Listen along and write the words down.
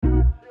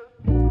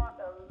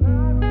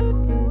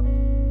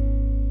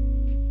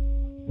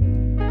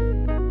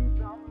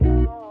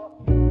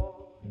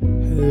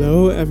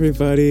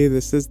everybody.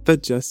 This is the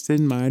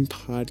Justin Mind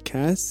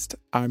Podcast.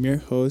 I'm your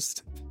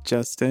host,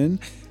 Justin,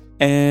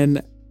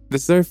 and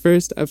this is our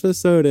first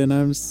episode, and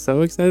I'm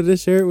so excited to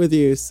share it with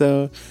you.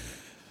 So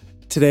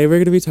today we're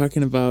going to be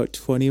talking about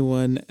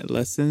 21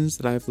 lessons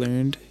that I've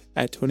learned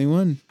at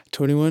 21.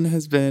 21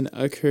 has been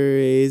a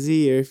crazy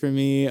year for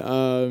me.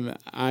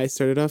 I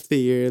started off the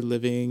year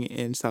living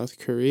in South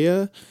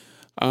Korea.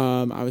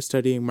 I was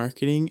studying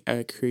marketing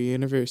at Korea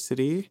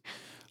University.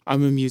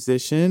 I'm a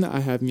musician. I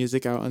have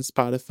music out on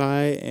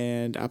Spotify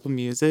and Apple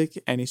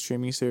Music, any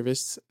streaming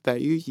service that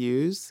you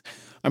use.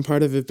 I'm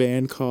part of a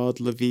band called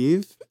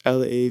Lviv,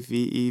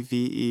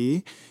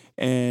 Laveve,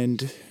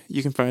 and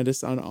you can find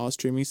us on all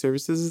streaming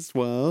services as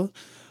well.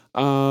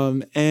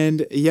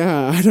 And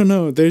yeah, I don't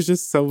know. There's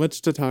just so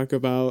much to talk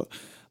about.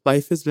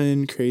 Life has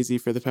been crazy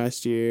for the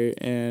past year,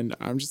 and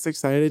I'm just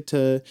excited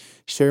to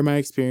share my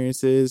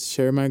experiences,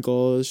 share my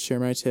goals, share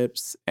my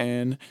tips,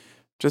 and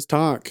just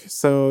talk.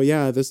 So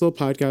yeah, this little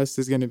podcast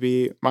is going to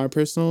be my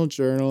personal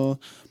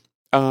journal.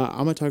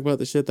 I'm going to talk about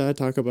the shit that I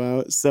talk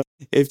about. So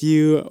if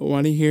you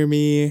want to hear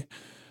me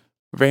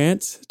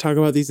rant, talk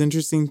about these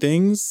interesting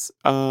things,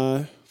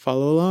 follow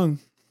along.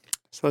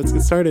 So let's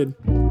get started.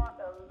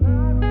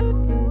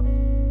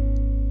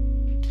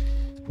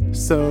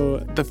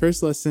 So the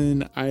first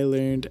lesson I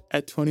learned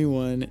at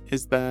 21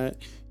 is that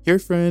your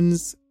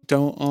friends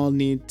don't all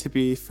need to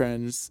be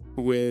friends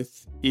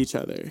with each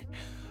other.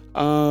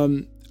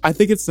 I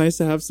think it's nice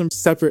to have some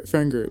separate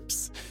friend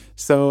groups.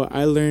 So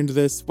I learned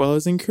this while I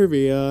was in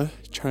Korea,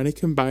 trying to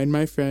combine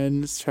my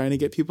friends, trying to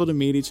get people to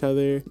meet each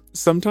other.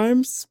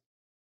 Sometimes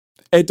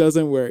it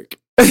doesn't work.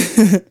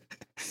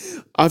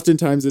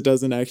 Oftentimes it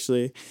doesn't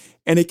actually.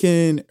 And it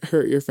can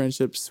hurt your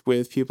friendships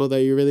with people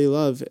that you really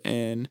love.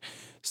 And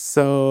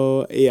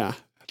so, yeah,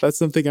 that's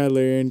something I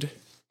learned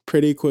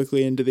pretty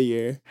quickly into the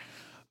year.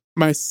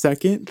 My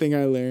second thing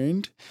I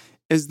learned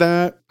is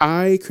that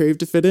I crave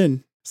to fit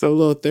in. So a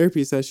little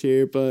therapy session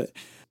here, but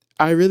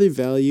I really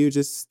value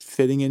just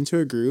fitting into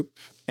a group.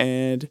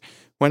 And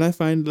when I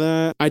find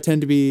that, I tend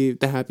to be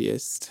the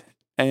happiest.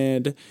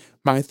 And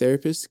my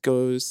therapist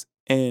goes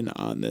in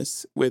on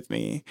this with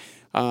me.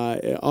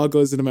 It all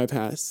goes into my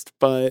past,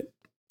 but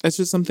it's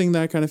just something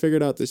that I kind of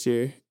figured out this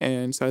year.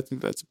 And so I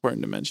think that's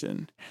important to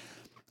mention.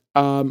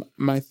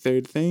 My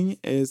third thing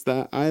is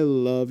that I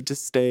love to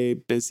stay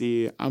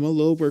busy. I'm a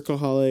low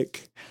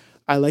workaholic.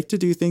 I like to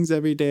do things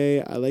every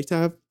day. I like to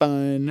have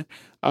fun.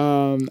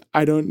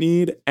 I don't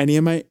need any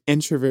of my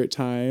introvert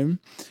time.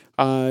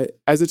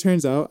 As it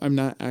turns out, I'm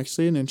not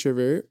actually an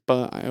introvert,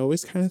 but I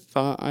always kind of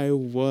thought I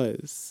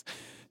was.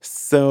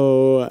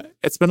 So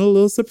it's been a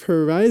little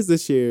surprise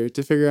this year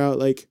to figure out,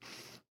 like,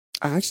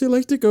 I actually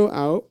like to go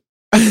out.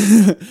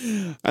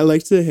 I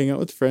like to hang out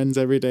with friends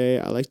every day.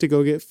 I like to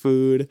go get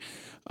food.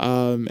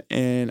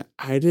 And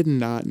I did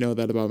not know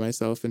that about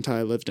myself until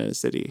I lived in a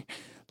city.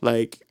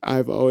 Like,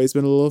 I've always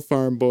been a little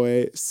farm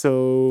boy,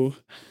 so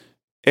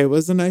it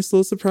was a nice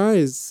little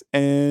surprise,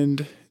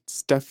 and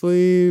it's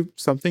definitely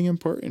something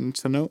important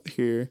to note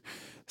here.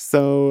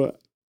 So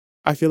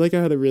I feel like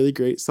I had a really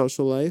great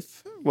social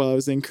life while I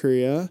was in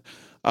Korea.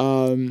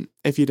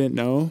 If you didn't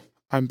know,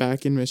 I'm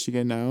back in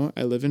Michigan now.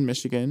 I live in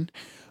Michigan.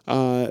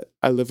 I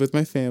live with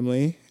my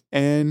family,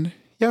 and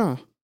yeah,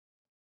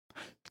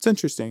 it's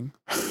interesting.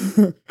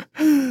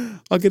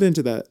 I'll get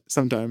into that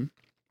sometime.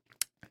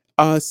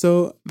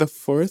 So the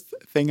fourth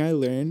thing I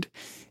learned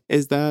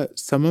is that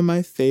some of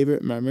my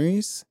favorite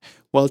memories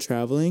while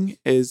traveling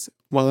is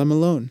while I'm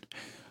alone.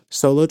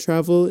 Solo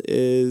travel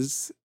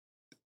is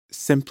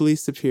simply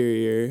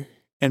superior,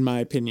 in my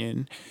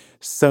opinion.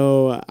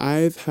 So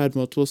I've had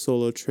multiple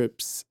solo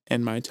trips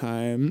in my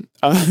time.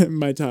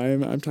 I'm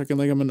talking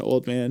like I'm an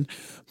old man,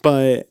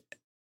 but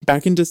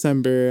back in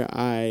December,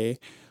 I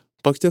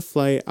booked a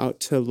flight out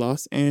to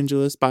Los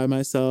Angeles by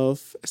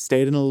myself,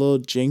 stayed in a little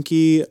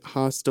janky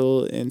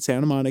hostel in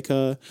Santa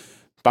Monica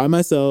by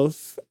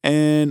myself,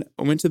 and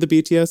went to the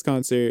BTS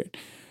concert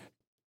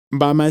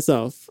by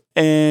myself.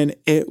 And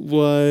it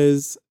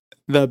was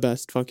the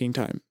best fucking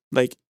time.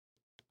 Like,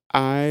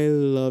 I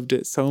loved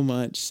it so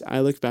much.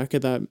 I look back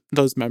at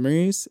those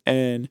memories,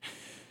 and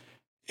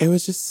it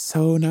was just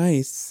so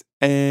nice.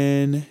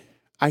 And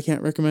I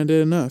can't recommend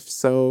it enough.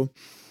 So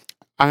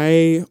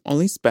I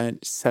only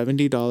spent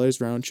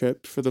 $70 round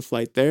trip for the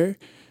flight there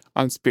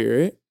on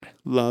Spirit.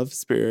 Love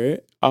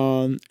Spirit.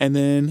 And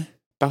then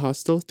the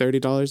hostel,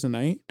 $30 a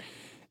night.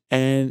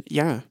 And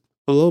yeah,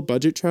 a little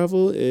budget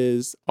travel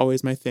is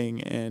always my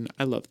thing, and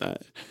I love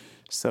that.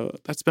 So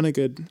that's been a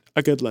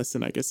good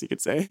lesson, I guess you could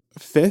say.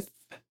 Fifth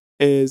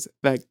is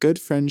that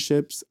good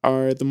friendships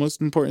are the most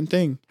important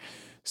thing.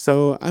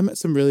 So I met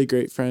some really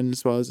great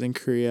friends while I was in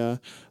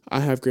Korea. I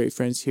have great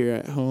friends here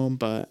at home,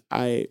 but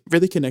I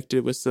really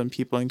connected with some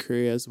people in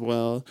Korea as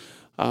well.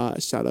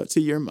 Shout out to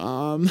your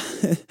mom.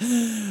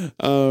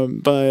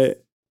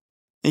 But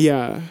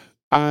yeah,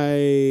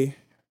 I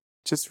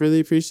just really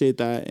appreciate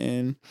that,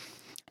 and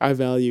I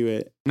value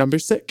it. Number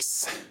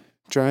 6,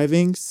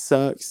 driving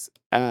sucks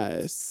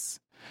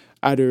ass.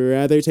 I'd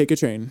rather take a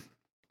train,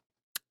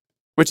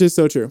 which is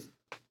so true.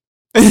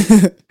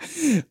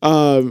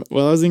 While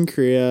I was in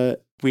Korea,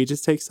 we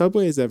just take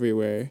subways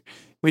everywhere.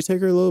 We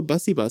take our little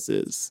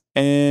buses,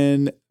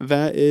 and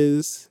that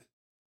is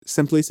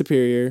simply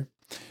superior.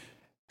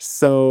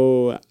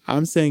 So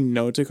I'm saying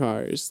no to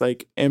cars.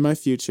 Like in my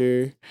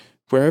future,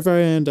 wherever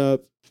I end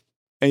up,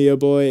 your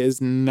boy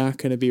is not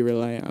going to be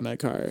reliant on a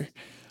car.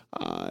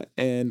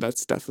 And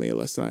that's definitely a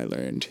lesson I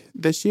learned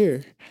this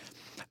year.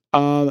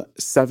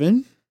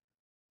 Seven,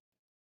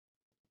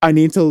 I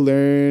need to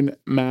learn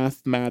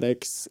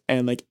mathematics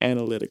and like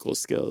analytical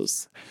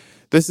skills.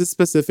 This is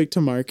specific to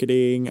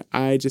marketing.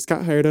 I just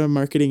got hired at a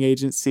marketing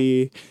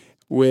agency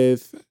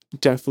with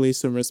definitely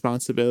some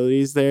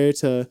responsibilities there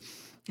to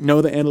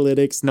know the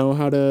analytics, know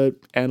how to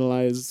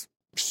analyze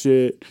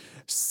shit.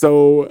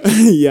 So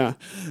yeah,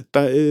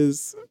 that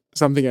is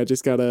something I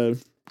just gotta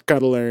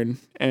learn.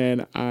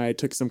 And I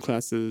took some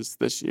classes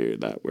this year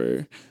that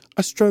were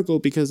a struggle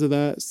because of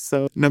that.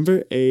 So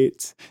number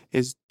 8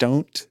 is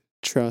don't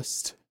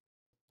trust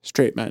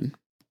straight men.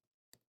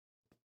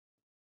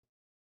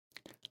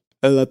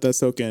 I let that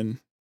soak in.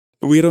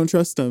 We don't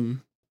trust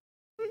them.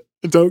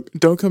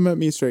 Don't come at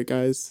me straight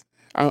guys.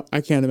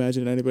 I can't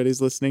imagine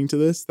anybody's listening to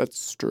this that's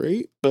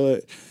straight,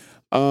 but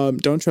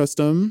don't trust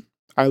them.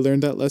 I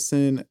learned that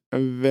lesson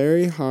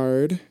very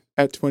hard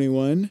at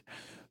 21,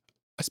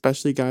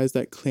 especially guys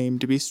that claim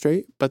to be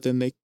straight, but then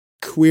they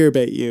queer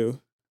bait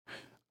you.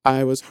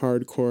 I was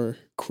hardcore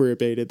queer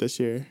baited this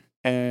year,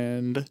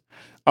 and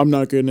I'm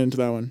not getting into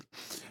that one.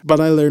 But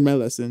I learned my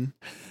lesson.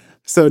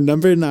 So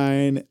number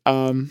 9,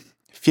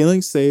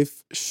 feeling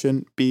safe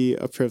shouldn't be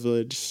a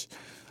privilege.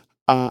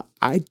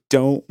 I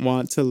don't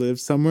want to live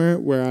somewhere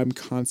where I'm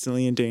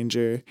constantly in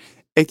danger,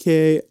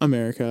 aka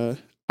America.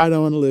 I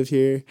don't want to live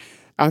here.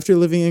 After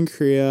living in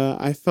Korea,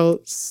 I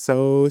felt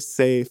so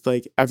safe.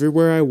 Like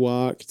everywhere I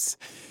walked,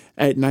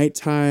 at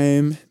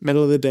nighttime,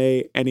 middle of the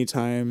day,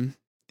 anytime,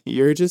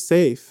 you're just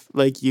safe.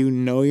 Like you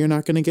know you're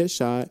not gonna get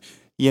shot.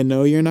 You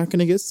know you're not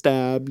gonna get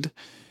stabbed.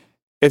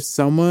 If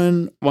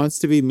someone wants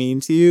to be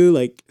mean to you,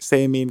 like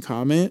say a mean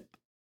comment,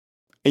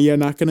 you're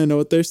not gonna know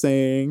what they're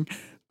saying.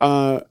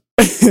 Uh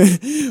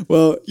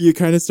well, you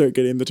kind of start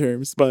getting the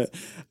terms, but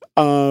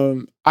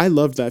I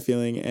loved that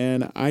feeling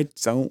and I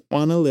don't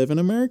want to live in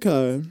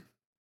America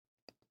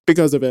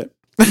because of it.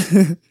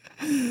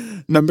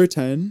 Number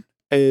 10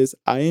 is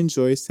I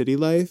enjoy city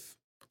life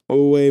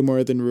way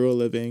more than rural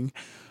living.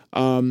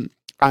 Um,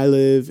 I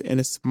live in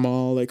a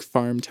small like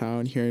farm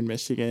town here in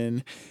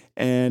Michigan,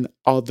 and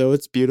although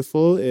it's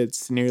beautiful,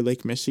 it's near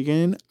Lake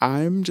Michigan.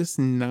 I'm just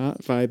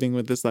not vibing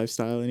with this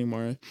lifestyle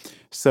anymore.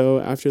 So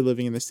after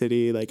living in the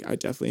city, like I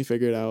definitely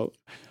figured out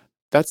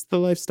that's the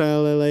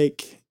lifestyle I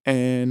like,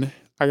 and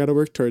I got to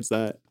work towards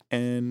that.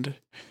 And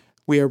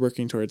we are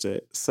working towards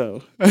it.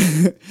 So,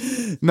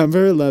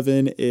 number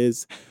 11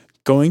 is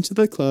going to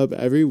the club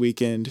every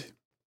weekend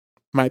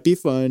might be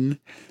fun,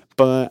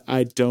 but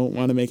I don't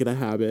want to make it a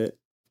habit.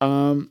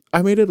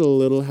 I made it a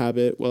little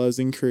habit while I was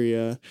in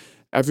Korea.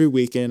 Every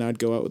weekend I'd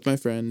go out with my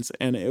friends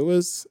and it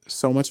was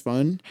so much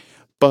fun,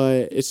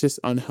 but it's just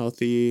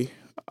unhealthy.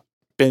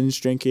 Binge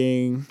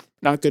drinking,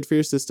 not good for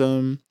your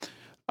system.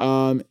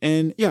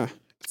 And yeah,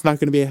 it's not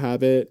going to be a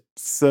habit.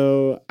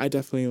 So I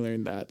definitely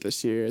learned that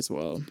this year as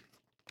well.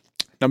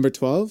 Number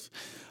 12,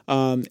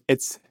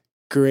 it's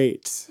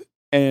great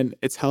and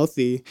it's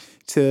healthy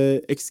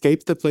to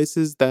escape the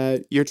places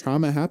that your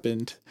trauma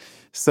happened.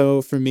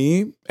 So for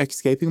me,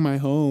 escaping my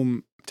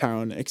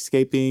hometown,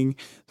 escaping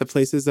the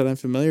places that I'm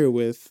familiar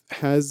with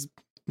has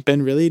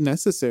been really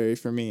necessary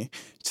for me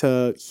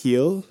to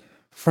heal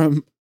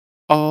from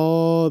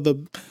all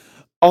the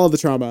all the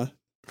trauma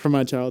from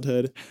my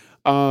childhood.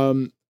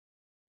 Um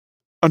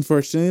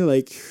Unfortunately,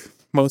 like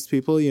most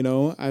people,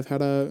 I've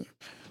had a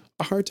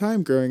hard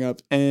time growing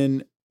up,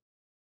 and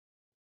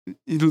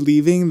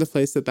leaving the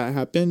place that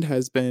happened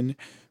has been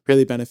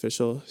really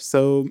beneficial.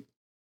 So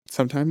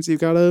sometimes you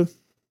gotta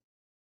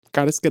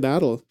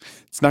skedaddle.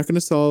 It's not gonna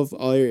solve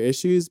all your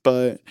issues,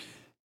 but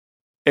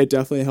it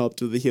definitely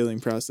helped with the healing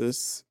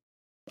process.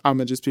 I'm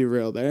gonna just be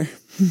real there.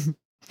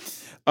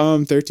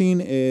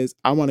 13 is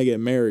I want to get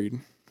married.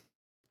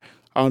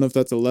 I don't know if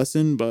that's a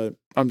lesson, but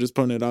I'm just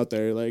putting it out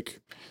there. Like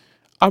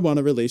I want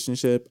a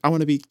relationship. I want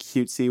to be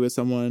cutesy with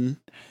someone.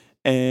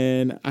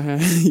 And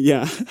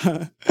yeah,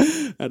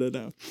 I don't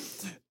know.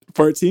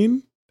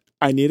 14,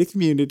 I need a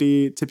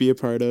community to be a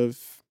part of.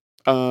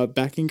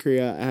 Back in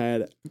Korea, I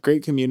had a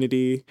great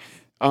community.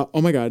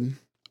 Oh my God.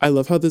 I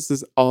love how this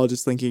is all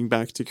just linking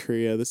back to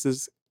Korea. This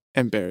is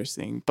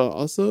embarrassing, but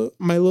also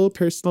my little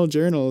personal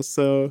journal.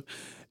 So,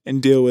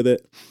 and deal with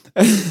it.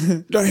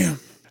 Damn.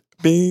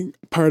 Being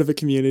part of a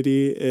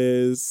community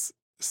is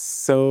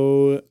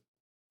so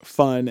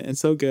fun and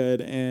so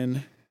good.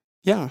 And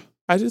yeah,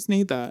 I just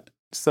need that.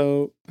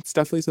 So it's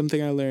definitely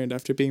something I learned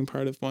after being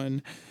part of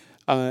one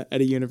at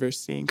a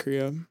university in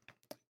Korea.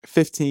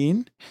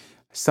 15,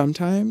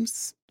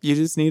 sometimes you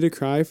just need to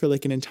cry for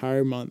like an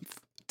entire month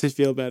to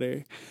feel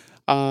better.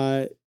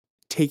 Uh,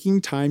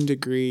 Taking time to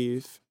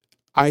grieve,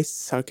 I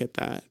suck at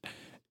that.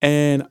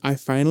 And I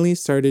finally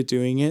started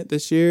doing it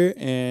this year,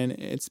 and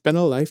it's been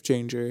a life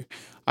changer.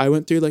 I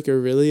went through like a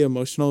really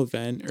emotional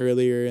event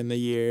earlier in the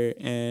year,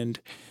 and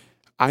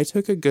I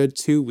took a good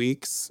 2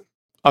 weeks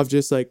of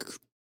just like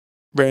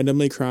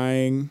randomly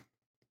crying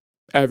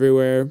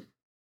everywhere,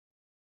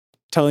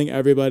 telling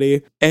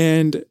everybody.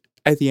 And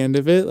at the end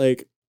of it,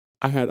 like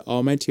I had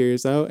all my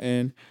tears out,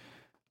 and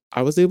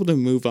I was able to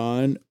move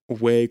on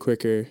way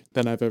quicker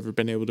than I've ever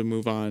been able to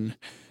move on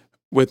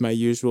with my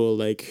usual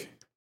like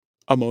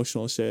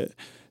emotional shit.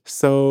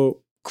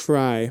 So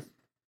cry.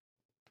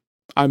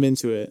 I'm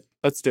into it.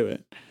 Let's do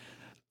it.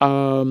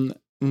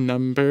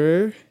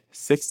 Number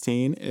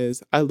 16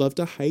 is I love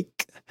to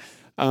hike.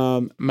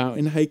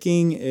 Mountain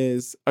hiking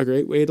is a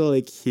great way to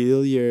like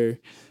heal your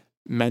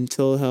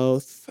mental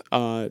health,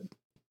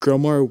 grow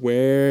more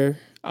aware,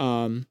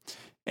 and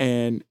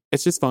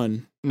it's just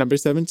fun. Number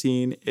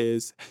 17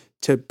 is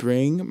to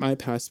bring my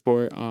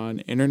passport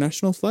on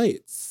international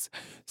flights.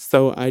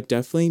 So I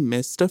definitely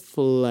missed a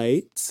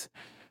flight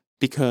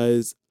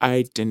because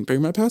I didn't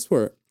bring my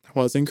passport. I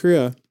was in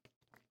Korea.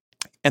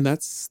 And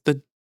that's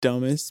the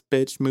dumbest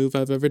bitch move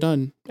I've ever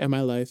done in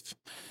my life.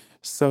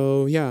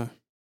 So yeah,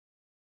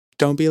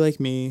 don't be like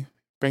me.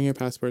 Bring your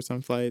passports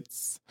on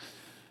flights.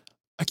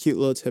 A cute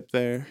little tip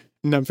there.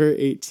 Number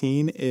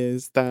 18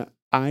 is that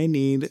I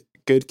need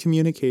good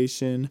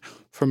communication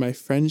for my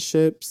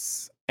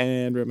friendships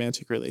and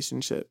romantic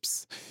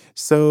relationships.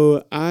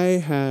 So I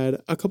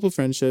had a couple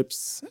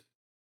friendships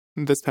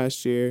this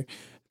past year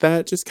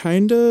that just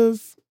kind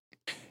of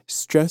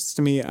stressed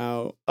me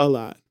out a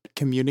lot.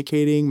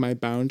 Communicating my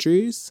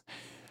boundaries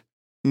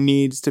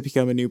needs to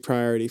become a new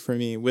priority for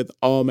me with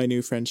all my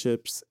new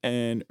friendships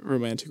and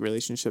romantic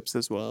relationships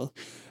as well.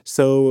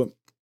 So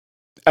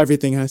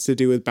everything has to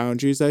do with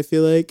boundaries, I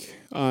feel like.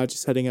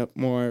 Just setting up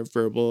more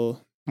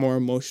verbal, more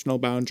emotional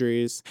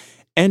boundaries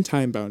and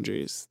time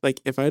boundaries. Like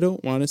if I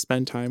don't want to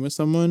spend time with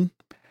someone,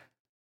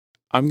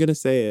 I'm going to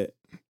say it.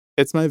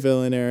 It's my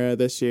villain era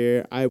this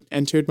year. I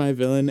entered my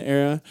villain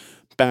era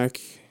back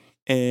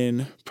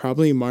in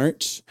probably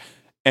March,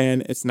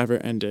 and it's never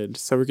ended.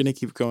 So we're going to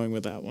keep going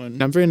with that one.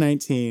 Number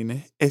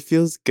 19, it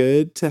feels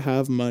good to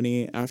have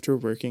money after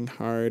working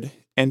hard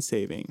and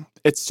saving.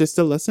 It's just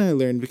a lesson I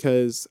learned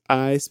because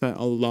I spent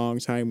a long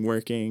time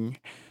working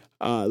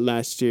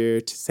last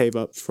year to save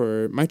up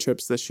for my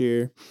trips this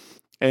year.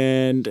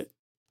 And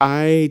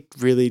I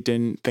really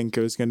didn't think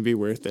it was going to be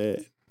worth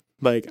it.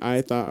 Like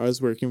I thought I was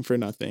working for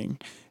nothing.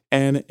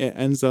 And it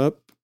ends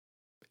up,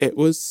 it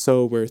was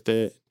so worth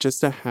it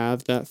just to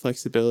have that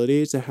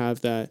flexibility, to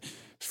have that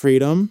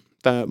freedom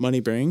that money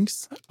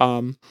brings.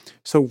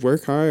 So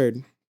work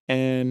hard,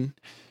 and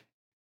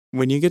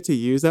when you get to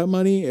use that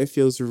money, it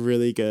feels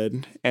really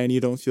good, and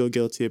you don't feel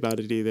guilty about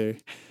it either.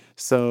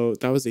 So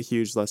that was a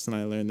huge lesson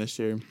I learned this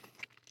year.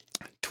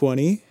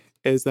 20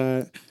 is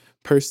that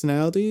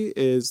personality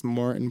is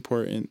more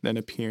important than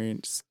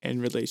appearance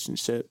in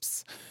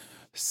relationships.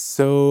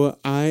 So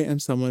I am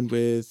someone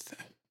with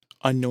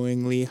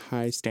annoyingly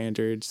high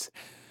standards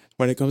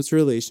when it comes to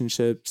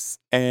relationships,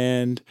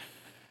 and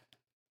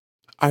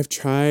I've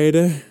tried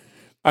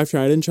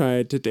and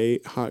tried to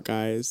date hot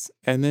guys,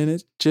 and then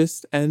it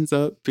just ends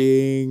up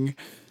being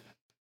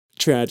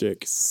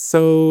tragic.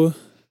 So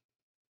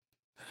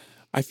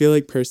I feel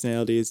like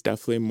personality is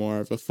definitely more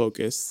of a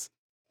focus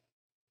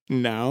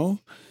now,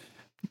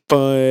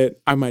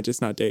 but I might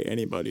just not date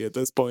anybody at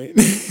this point.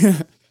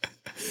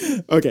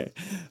 Okay,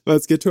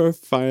 let's get to our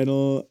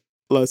final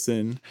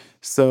lesson.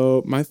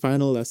 So my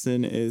final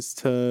lesson is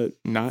to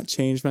not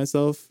change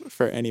myself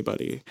for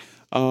anybody.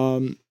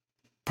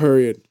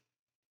 Period.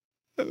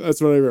 That's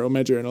what I wrote in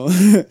my journal.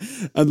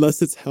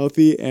 Unless it's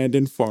healthy and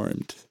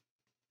informed.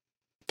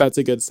 That's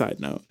a good side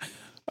note.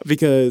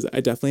 Because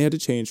I definitely had to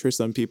change for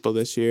some people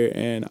this year,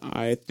 and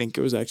I think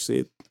it was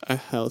actually a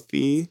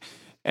healthy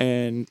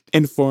and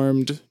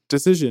informed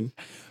decision.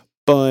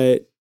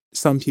 But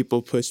some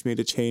people push me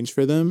to change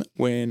for them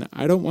when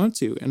I don't want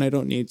to and I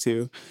don't need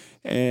to.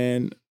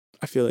 And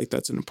I feel like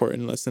that's an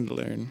important lesson to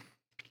learn.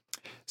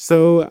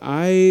 So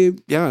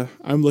I'm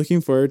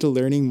looking forward to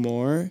learning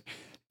more,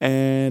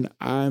 and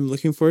I'm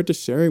looking forward to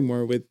sharing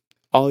more with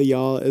all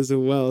y'all as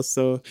well.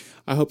 So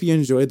I hope you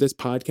enjoyed this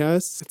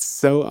podcast. It's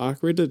so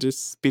awkward to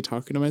just be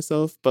talking to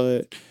myself,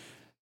 but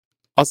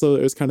also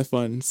it was kind of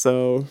fun.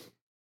 So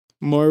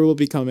more will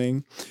be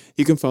coming.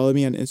 You can follow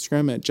me on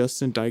Instagram at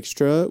Justin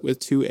Dykstra with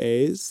 2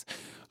 A's.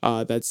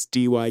 That's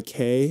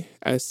DYKSTRAA.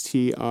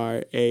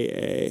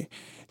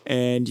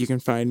 And you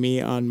can find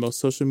me on most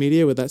social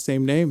media with that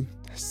same name.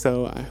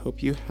 So I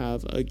hope you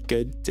have a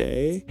good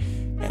day,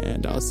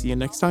 and I'll see you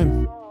next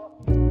time.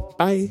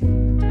 Bye.